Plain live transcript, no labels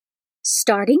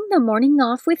Starting the morning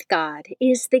off with God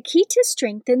is the key to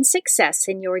strength and success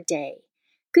in your day.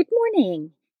 Good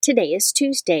morning. Today is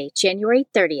Tuesday, January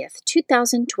 30th,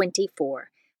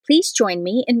 2024. Please join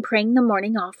me in praying the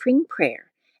morning offering prayer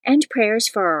and prayers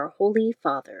for our Holy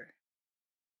Father.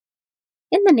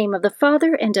 In the name of the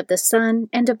Father, and of the Son,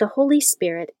 and of the Holy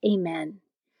Spirit, Amen.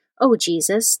 O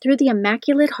Jesus, through the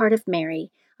Immaculate Heart of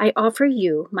Mary, I offer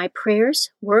you my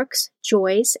prayers, works,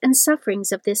 joys, and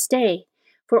sufferings of this day,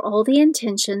 for all the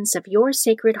intentions of your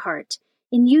Sacred Heart,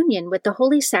 in union with the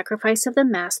holy sacrifice of the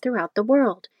Mass throughout the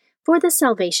world, for the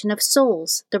salvation of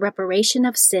souls, the reparation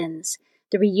of sins,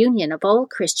 the reunion of all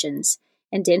Christians,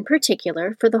 and in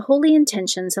particular for the holy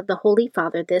intentions of the Holy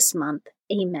Father this month.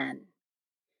 Amen.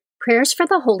 Prayers for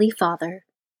the Holy Father.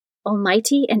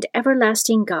 Almighty and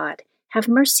everlasting God, have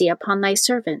mercy upon thy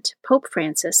servant, Pope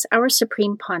Francis, our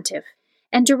Supreme Pontiff,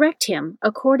 and direct him,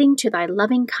 according to thy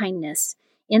loving kindness,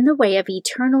 in the way of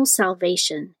eternal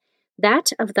salvation,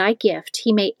 that of thy gift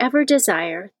he may ever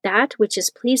desire that which is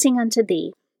pleasing unto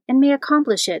thee, and may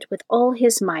accomplish it with all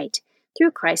his might,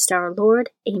 through Christ our Lord.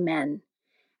 Amen.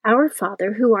 Our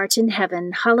Father, who art in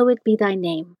heaven, hallowed be thy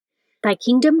name. Thy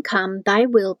kingdom come, thy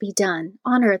will be done,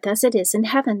 on earth as it is in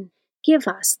heaven. Give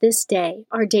us this day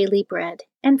our daily bread,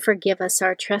 and forgive us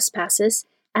our trespasses,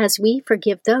 as we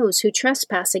forgive those who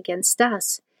trespass against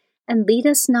us. And lead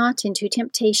us not into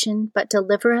temptation, but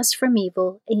deliver us from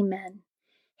evil. Amen.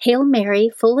 Hail Mary,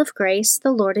 full of grace,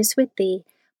 the Lord is with thee.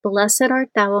 Blessed art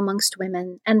thou amongst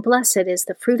women, and blessed is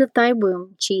the fruit of thy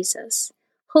womb, Jesus.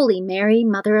 Holy Mary,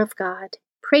 Mother of God,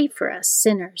 pray for us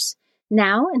sinners,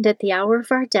 now and at the hour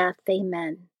of our death.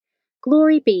 Amen.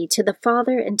 Glory be to the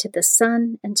Father, and to the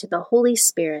Son, and to the Holy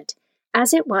Spirit,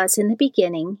 as it was in the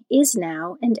beginning, is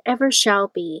now, and ever shall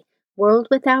be, world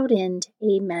without end.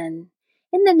 Amen.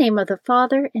 In the name of the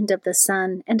Father, and of the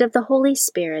Son, and of the Holy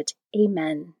Spirit.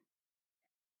 Amen.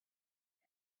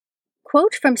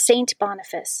 Quote from Saint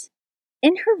Boniface.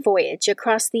 In her voyage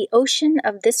across the ocean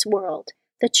of this world,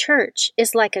 the Church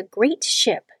is like a great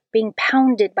ship being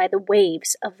pounded by the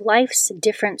waves of life's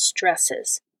different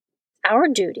stresses. Our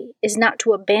duty is not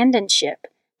to abandon ship,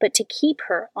 but to keep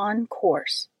her on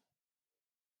course.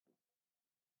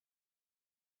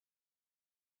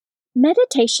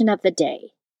 Meditation of the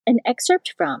Day. An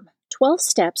excerpt from 12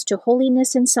 Steps to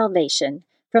Holiness and Salvation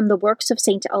from the works of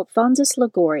St. Alphonsus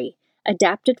Liguori,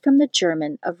 adapted from the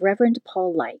German of Reverend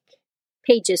Paul Leich.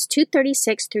 Pages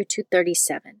 236 through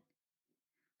 237.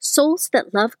 Souls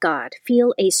that love God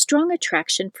feel a strong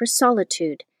attraction for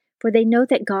solitude, for they know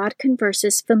that God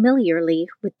converses familiarly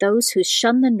with those who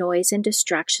shun the noise and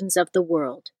distractions of the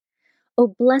world. O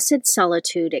blessed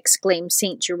solitude, exclaims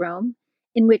St. Jerome,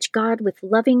 in which God with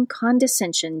loving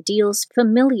condescension deals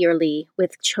familiarly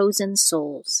with chosen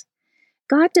souls.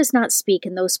 God does not speak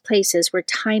in those places where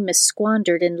time is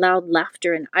squandered in loud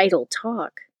laughter and idle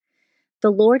talk.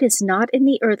 The Lord is not in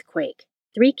the earthquake,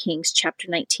 3 Kings chapter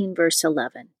 19, verse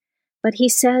 11. But he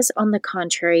says, on the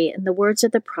contrary, in the words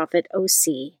of the prophet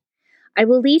Osee, I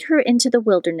will lead her into the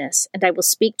wilderness, and I will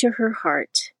speak to her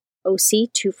heart. Osee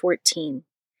 2:14.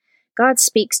 God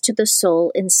speaks to the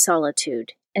soul in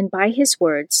solitude, and by his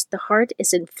words the heart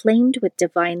is inflamed with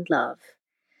divine love.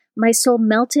 My soul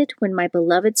melted when my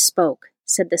beloved spoke,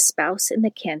 said the spouse in the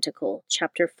Canticle,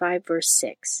 chapter 5, verse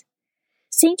 6.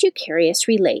 St. Eucharius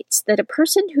relates that a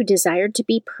person who desired to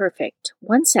be perfect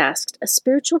once asked a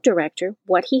spiritual director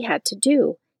what he had to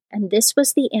do, and this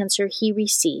was the answer he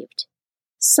received.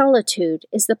 Solitude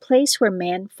is the place where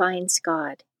man finds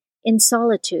God. In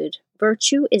solitude,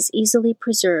 virtue is easily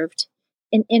preserved.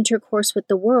 In intercourse with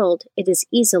the world, it is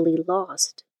easily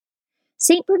lost.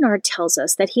 St. Bernard tells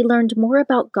us that he learned more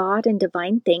about God and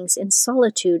divine things in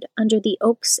solitude under the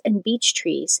oaks and beech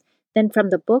trees than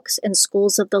from the books and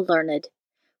schools of the learned.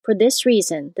 For this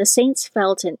reason, the saints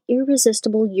felt an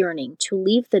irresistible yearning to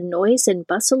leave the noise and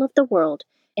bustle of the world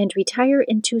and retire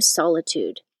into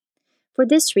solitude. For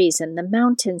this reason, the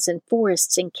mountains and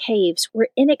forests and caves were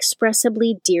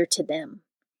inexpressibly dear to them.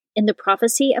 In the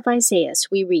prophecy of Isaiah,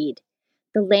 we read,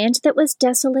 The land that was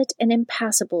desolate and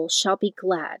impassable shall be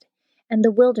glad, and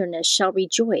the wilderness shall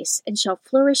rejoice and shall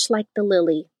flourish like the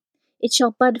lily. It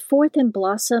shall bud forth and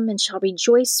blossom and shall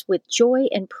rejoice with joy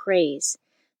and praise.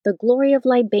 The glory of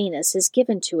Libanus is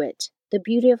given to it, the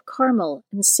beauty of Carmel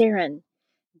and Saron.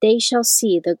 They shall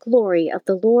see the glory of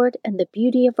the Lord and the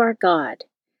beauty of our God.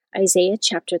 Isaiah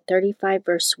chapter 35,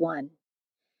 verse 1.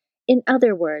 In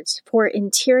other words, for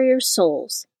interior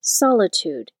souls,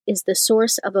 solitude is the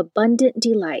source of abundant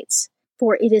delights,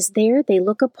 for it is there they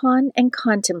look upon and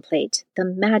contemplate the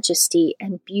majesty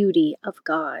and beauty of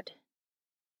God.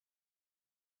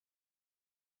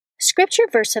 Scripture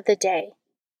verse of the day.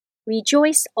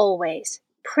 Rejoice always,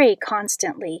 pray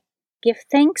constantly, give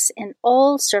thanks in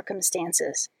all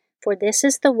circumstances, for this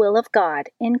is the will of God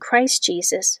in Christ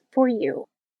Jesus for you.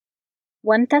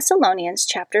 1 Thessalonians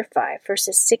chapter 5,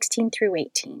 verses 16 through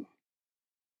 18.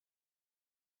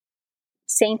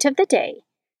 Saint of the Day.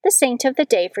 The saint of the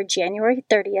day for January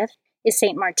 30th is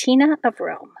Saint Martina of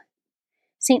Rome.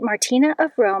 Saint Martina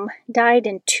of Rome died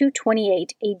in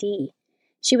 228 AD.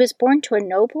 She was born to a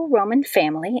noble Roman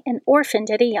family and orphaned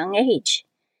at a young age.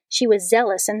 She was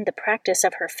zealous in the practice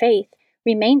of her faith,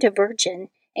 remained a virgin,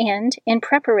 and, in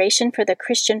preparation for the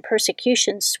Christian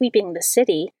persecutions sweeping the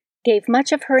city, gave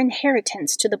much of her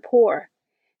inheritance to the poor.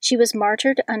 She was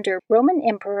martyred under Roman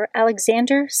Emperor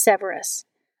Alexander Severus.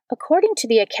 According to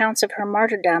the accounts of her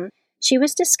martyrdom, she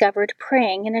was discovered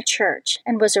praying in a church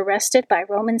and was arrested by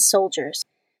Roman soldiers.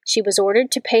 She was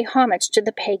ordered to pay homage to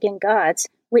the pagan gods,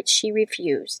 which she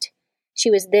refused. She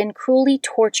was then cruelly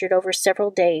tortured over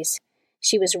several days.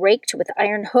 She was raked with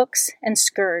iron hooks and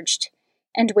scourged,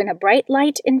 and when a bright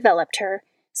light enveloped her,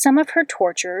 some of her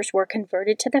torturers were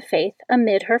converted to the faith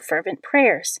amid her fervent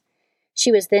prayers.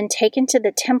 She was then taken to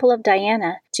the temple of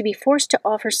Diana to be forced to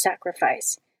offer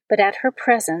sacrifice, but at her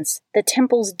presence, the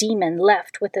temple's demon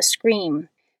left with a scream.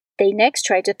 They next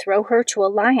tried to throw her to a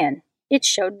lion. It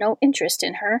showed no interest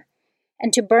in her,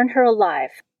 and to burn her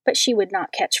alive, but she would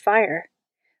not catch fire.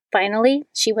 Finally,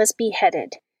 she was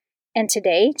beheaded. And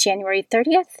today, January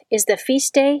 30th, is the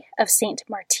feast day of Saint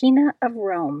Martina of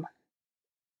Rome.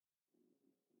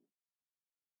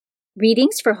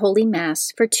 Readings for Holy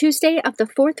Mass for Tuesday of the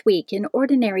fourth week in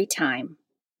Ordinary Time.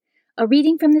 A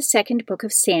reading from the second book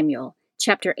of Samuel,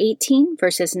 chapter 18,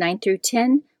 verses 9 through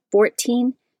 10,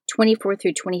 14, 24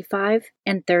 through 25,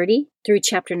 and 30 through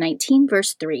chapter 19,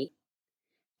 verse 3.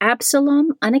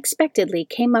 Absalom unexpectedly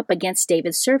came up against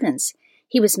David's servants.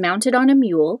 He was mounted on a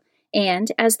mule,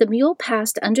 and as the mule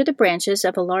passed under the branches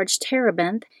of a large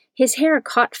terebinth, his hair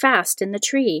caught fast in the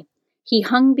tree. He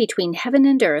hung between heaven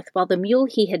and earth while the mule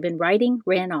he had been riding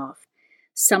ran off.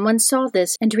 Someone saw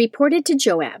this and reported to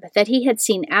Joab that he had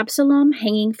seen Absalom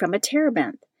hanging from a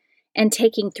terebinth. And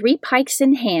taking 3 pikes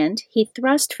in hand, he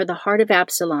thrust for the heart of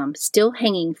Absalom, still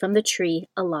hanging from the tree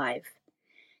alive.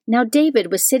 Now David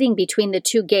was sitting between the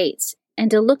 2 gates,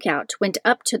 and a lookout went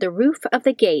up to the roof of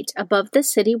the gate above the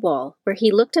city wall, where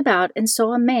he looked about and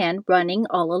saw a man running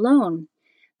all alone.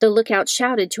 The lookout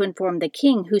shouted to inform the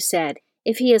king, who said,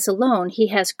 "If he is alone, he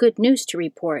has good news to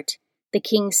report." The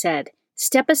king said,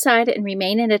 "Step aside and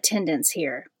remain in attendance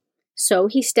here." So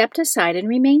he stepped aside and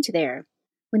remained there.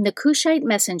 When the Cushite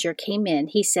messenger came in,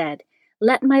 he said,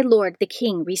 "Let my lord the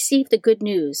king receive the good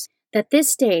news, that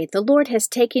this day the Lord has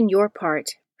taken your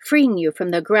part, freeing you from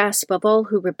the grasp of all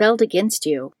who rebelled against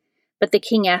you." But the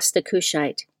king asked the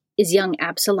Cushite, "Is young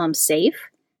Absalom safe?"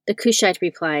 The Cushite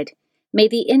replied, "May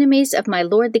the enemies of my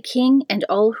lord the king and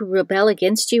all who rebel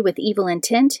against you with evil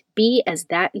intent be as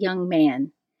that young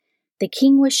man." The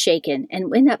king was shaken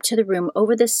and went up to the room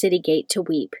over the city gate to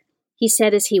weep. He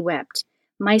said as he wept,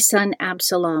 "My son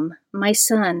Absalom, my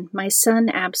son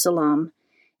Absalom.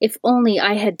 If only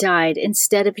I had died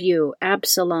instead of you,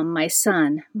 Absalom, my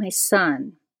son, my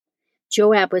son."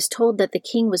 Joab was told that the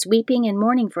king was weeping and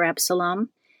mourning for Absalom,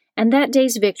 and that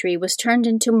day's victory was turned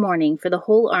into mourning for the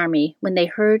whole army when they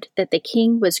heard that the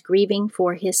king was grieving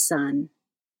for his son.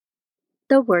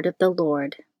 The Word of the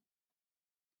Lord.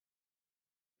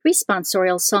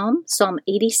 Responsorial Psalm, Psalm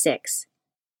 86.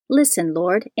 Listen,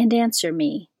 Lord, and answer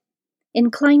me.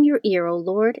 Incline your ear, O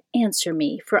Lord, answer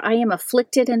me, for I am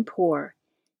afflicted and poor.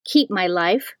 Keep my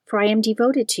life, for I am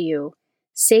devoted to you.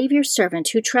 Save your servant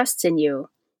who trusts in you.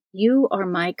 You are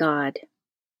my God.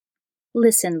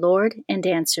 Listen, Lord, and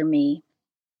answer me.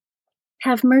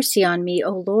 Have mercy on me,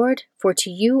 O Lord, for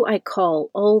to you I call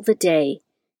all the day.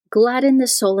 Gladden the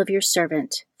soul of your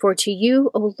servant, for to you,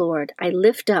 O Lord, I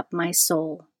lift up my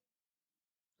soul.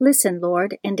 Listen,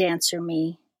 Lord, and answer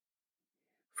me.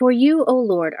 For you, O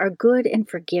Lord, are good and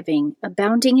forgiving,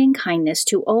 abounding in kindness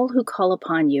to all who call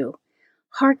upon you.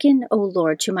 Hearken, O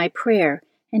Lord, to my prayer,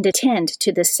 and attend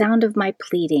to the sound of my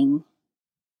pleading.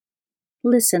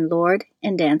 Listen, Lord,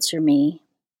 and answer me.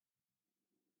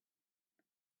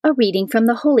 A reading from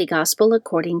the Holy Gospel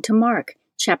according to Mark,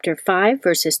 chapter 5,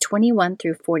 verses 21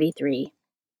 through 43.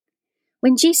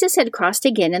 When Jesus had crossed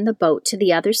again in the boat to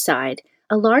the other side,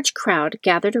 a large crowd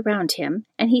gathered around him,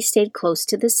 and he stayed close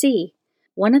to the sea.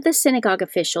 One of the synagogue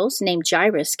officials, named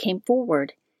Jairus, came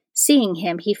forward. Seeing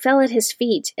him, he fell at his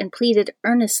feet and pleaded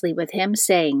earnestly with him,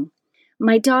 saying,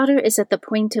 "My daughter is at the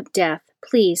point of death.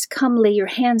 Please come lay your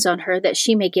hands on her that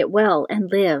she may get well and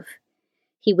live."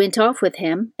 He went off with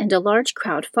him, and a large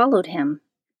crowd followed him.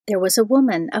 There was a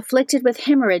woman afflicted with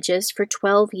hemorrhages for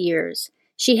 12 years.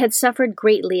 She had suffered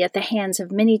greatly at the hands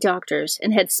of many doctors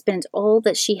and had spent all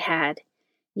that she had.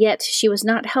 Yet she was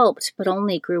not helped, but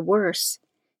only grew worse.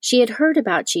 She had heard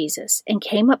about Jesus and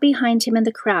came up behind him in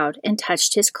the crowd and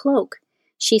touched his cloak.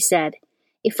 She said,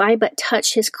 "If I but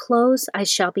touch his clothes, I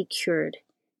shall be cured."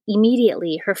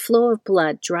 Immediately her flow of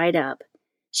blood dried up.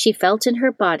 She felt in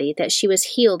her body that she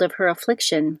was healed of her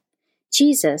affliction.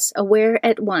 Jesus, aware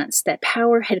at once that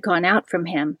power had gone out from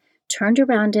him, turned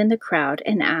around in the crowd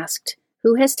and asked,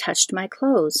 "Who has touched my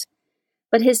clothes?"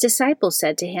 But his disciples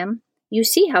said to him, "You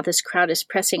see how this crowd is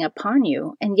pressing upon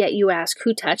you, and yet you ask,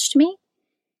 'Who touched me?'"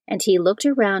 And he looked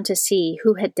around to see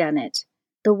who had done it.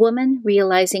 The woman,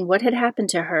 realizing what had happened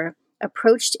to her,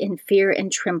 approached in fear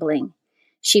and trembling.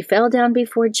 She fell down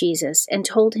before Jesus and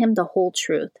told him the whole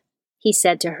truth. He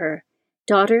said to her,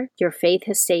 "Daughter, your faith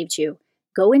has saved you.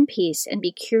 Go in peace and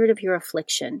be cured of your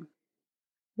affliction."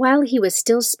 While he was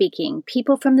still speaking,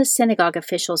 people from the synagogue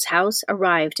official's house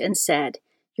arrived and said,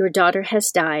 "Your daughter has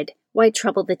died. Why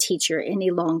trouble the teacher any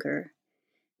longer?"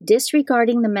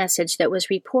 Disregarding the message that was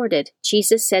reported,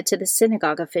 Jesus said to the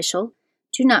synagogue official,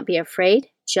 "Do not be afraid,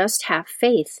 just have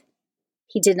faith."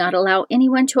 He did not allow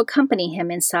anyone to accompany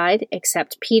him inside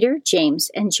except Peter,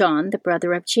 James, and John, the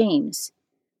brother of James.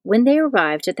 When they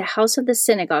arrived at the house of the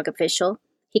synagogue official,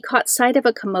 he caught sight of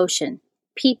a commotion,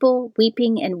 people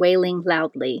weeping and wailing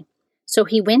loudly. So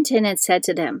he went in and said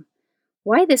to them,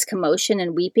 "Why this commotion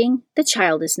and weeping? The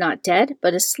child is not dead,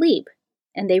 but asleep."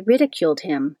 And they ridiculed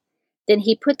him. Then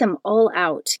he put them all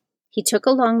out. He took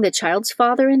along the child's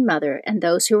father and mother and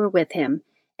those who were with him,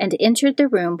 and entered the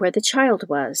room where the child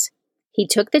was. He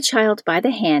took the child by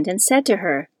the hand and said to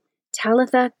her,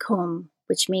 "Talitha cum,"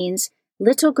 which means,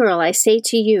 "Little girl, I say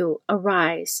to you,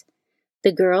 arise."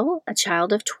 The girl, a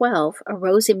child of 12,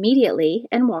 arose immediately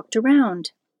and walked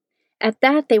around. At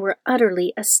that they were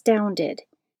utterly astounded.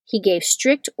 He gave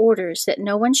strict orders that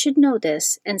no one should know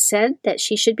this and said that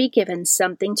she should be given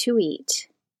something to eat.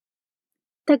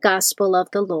 The Gospel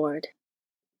of the Lord.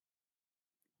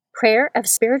 Prayer of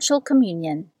Spiritual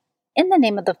Communion. In the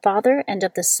name of the Father, and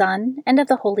of the Son, and of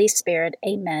the Holy Spirit.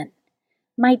 Amen.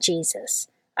 My Jesus,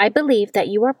 I believe that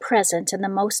you are present in the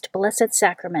most blessed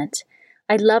sacrament.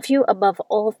 I love you above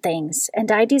all things,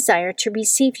 and I desire to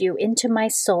receive you into my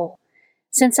soul.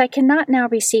 Since I cannot now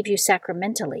receive you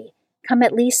sacramentally, come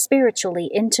at least spiritually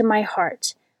into my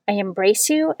heart. I embrace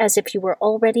you as if you were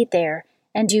already there,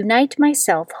 and unite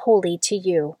myself wholly to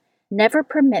you. Never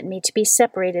permit me to be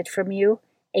separated from you.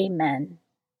 Amen.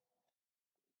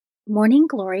 Morning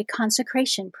Glory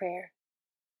Consecration Prayer.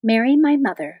 Mary, my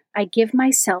mother, I give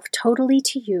myself totally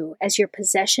to you as your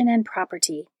possession and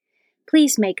property.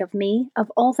 Please make of me,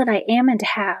 of all that I am and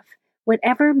have,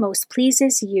 whatever most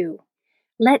pleases you.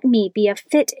 Let me be a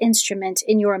fit instrument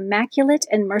in your immaculate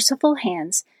and merciful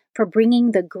hands for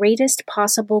bringing the greatest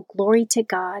possible glory to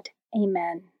God.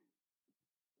 Amen.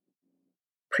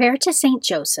 Prayer to Saint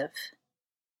Joseph.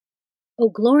 O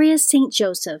glorious Saint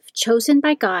Joseph, chosen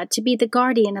by God to be the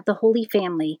guardian of the Holy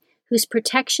Family, whose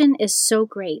protection is so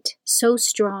great, so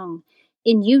strong,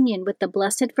 in union with the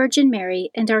Blessed Virgin Mary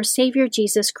and our Savior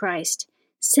Jesus Christ,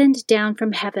 send down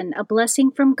from heaven a blessing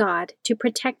from God to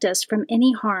protect us from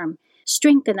any harm,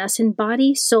 strengthen us in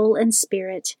body, soul, and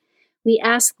spirit. We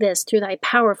ask this through thy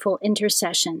powerful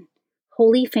intercession.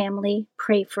 Holy Family,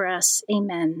 pray for us.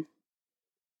 Amen.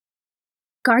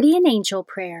 Guardian Angel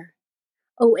Prayer.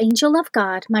 O angel of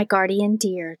God, my guardian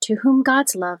dear, to whom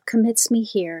God's love commits me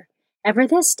here, ever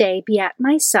this day be at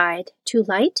my side, to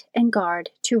light and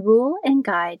guard, to rule and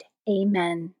guide.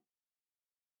 Amen.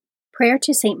 Prayer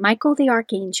to Saint Michael the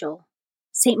Archangel.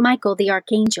 Saint Michael the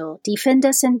Archangel, defend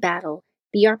us in battle,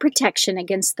 be our protection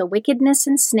against the wickedness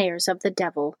and snares of the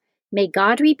devil. May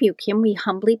God rebuke him, we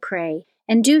humbly pray,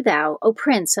 and do thou, O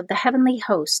Prince of the heavenly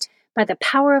host, by the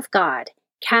power of God,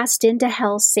 cast into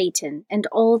hell Satan and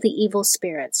all the evil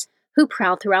spirits who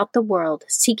prowl throughout the world,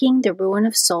 seeking the ruin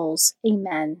of souls.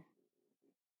 Amen.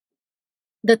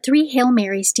 The Three Hail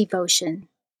Marys Devotion.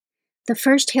 The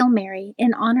first Hail Mary,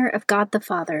 in honor of God the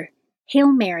Father.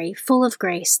 Hail Mary, full of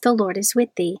grace, the Lord is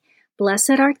with thee.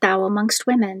 Blessed art thou amongst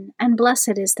women, and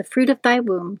blessed is the fruit of thy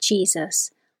womb,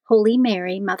 Jesus. Holy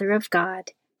Mary, Mother of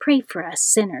God, pray for us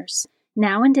sinners,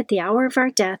 now and at the hour of our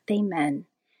death. Amen.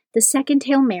 The second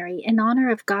Hail Mary, in honor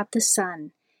of God the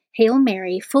Son. Hail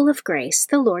Mary, full of grace,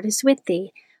 the Lord is with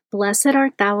thee. Blessed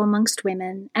art thou amongst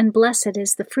women, and blessed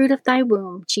is the fruit of thy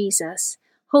womb, Jesus.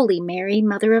 Holy Mary,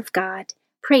 Mother of God,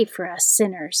 pray for us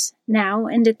sinners, now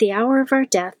and at the hour of our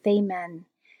death. Amen.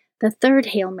 The third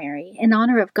Hail Mary, in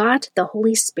honor of God the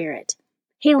Holy Spirit.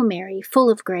 Hail Mary, full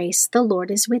of grace, the Lord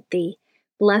is with thee.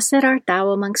 Blessed art thou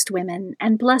amongst women,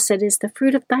 and blessed is the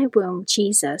fruit of thy womb,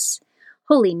 Jesus.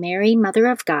 Holy Mary, Mother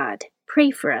of God, pray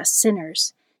for us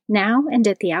sinners, now and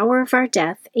at the hour of our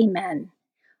death. Amen.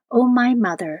 O my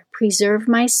Mother, preserve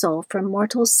my soul from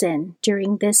mortal sin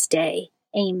during this day.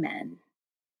 Amen.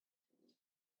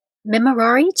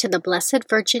 Memorare to the Blessed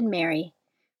Virgin Mary.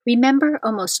 Remember,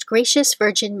 O most gracious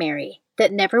Virgin Mary,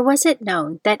 that never was it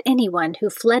known that anyone who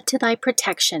fled to thy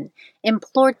protection,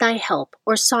 implored thy help,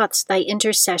 or sought thy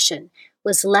intercession,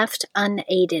 was left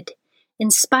unaided.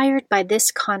 Inspired by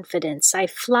this confidence, I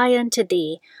fly unto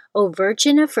thee, O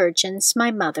Virgin of Virgins, my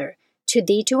Mother. To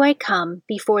thee do I come,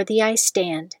 before thee I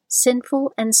stand,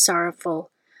 sinful and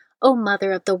sorrowful. O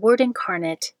Mother of the Word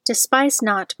incarnate, despise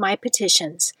not my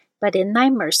petitions, but in thy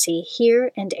mercy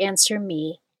hear and answer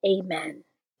me. Amen.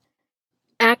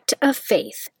 Act of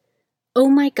Faith. O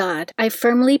my God, I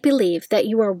firmly believe that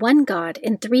you are one God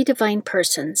in three divine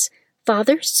persons,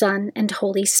 Father, Son, and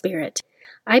Holy Spirit.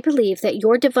 I believe that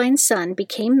your divine Son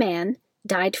became man,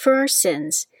 died for our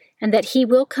sins, and that he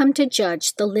will come to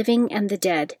judge the living and the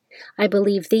dead. I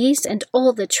believe these and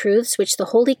all the truths which the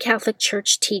Holy Catholic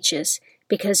Church teaches,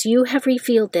 because you have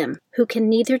revealed them, who can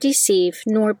neither deceive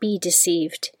nor be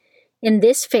deceived. In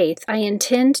this faith I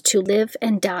intend to live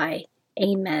and die.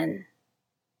 Amen.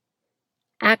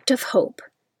 Act of Hope.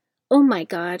 O my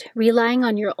God, relying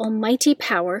on your almighty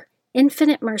power,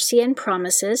 infinite mercy, and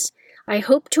promises, I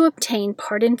hope to obtain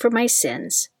pardon for my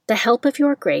sins, the help of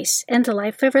your grace, and the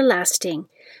life everlasting,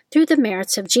 through the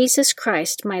merits of Jesus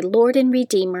Christ, my Lord and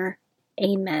Redeemer.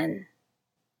 Amen.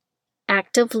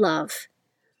 Act of Love.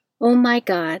 O my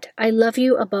God, I love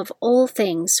you above all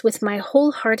things with my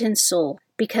whole heart and soul,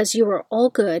 because you are all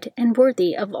good and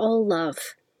worthy of all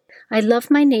love. I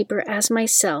love my neighbor as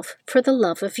myself for the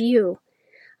love of you.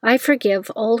 I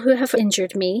forgive all who have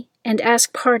injured me, and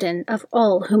ask pardon of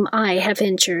all whom I have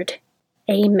injured.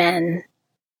 Amen.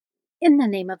 In the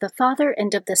name of the Father,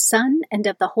 and of the Son, and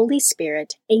of the Holy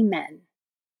Spirit. Amen.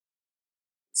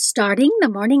 Starting the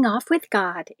morning off with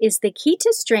God is the key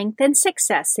to strength and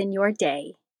success in your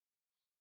day.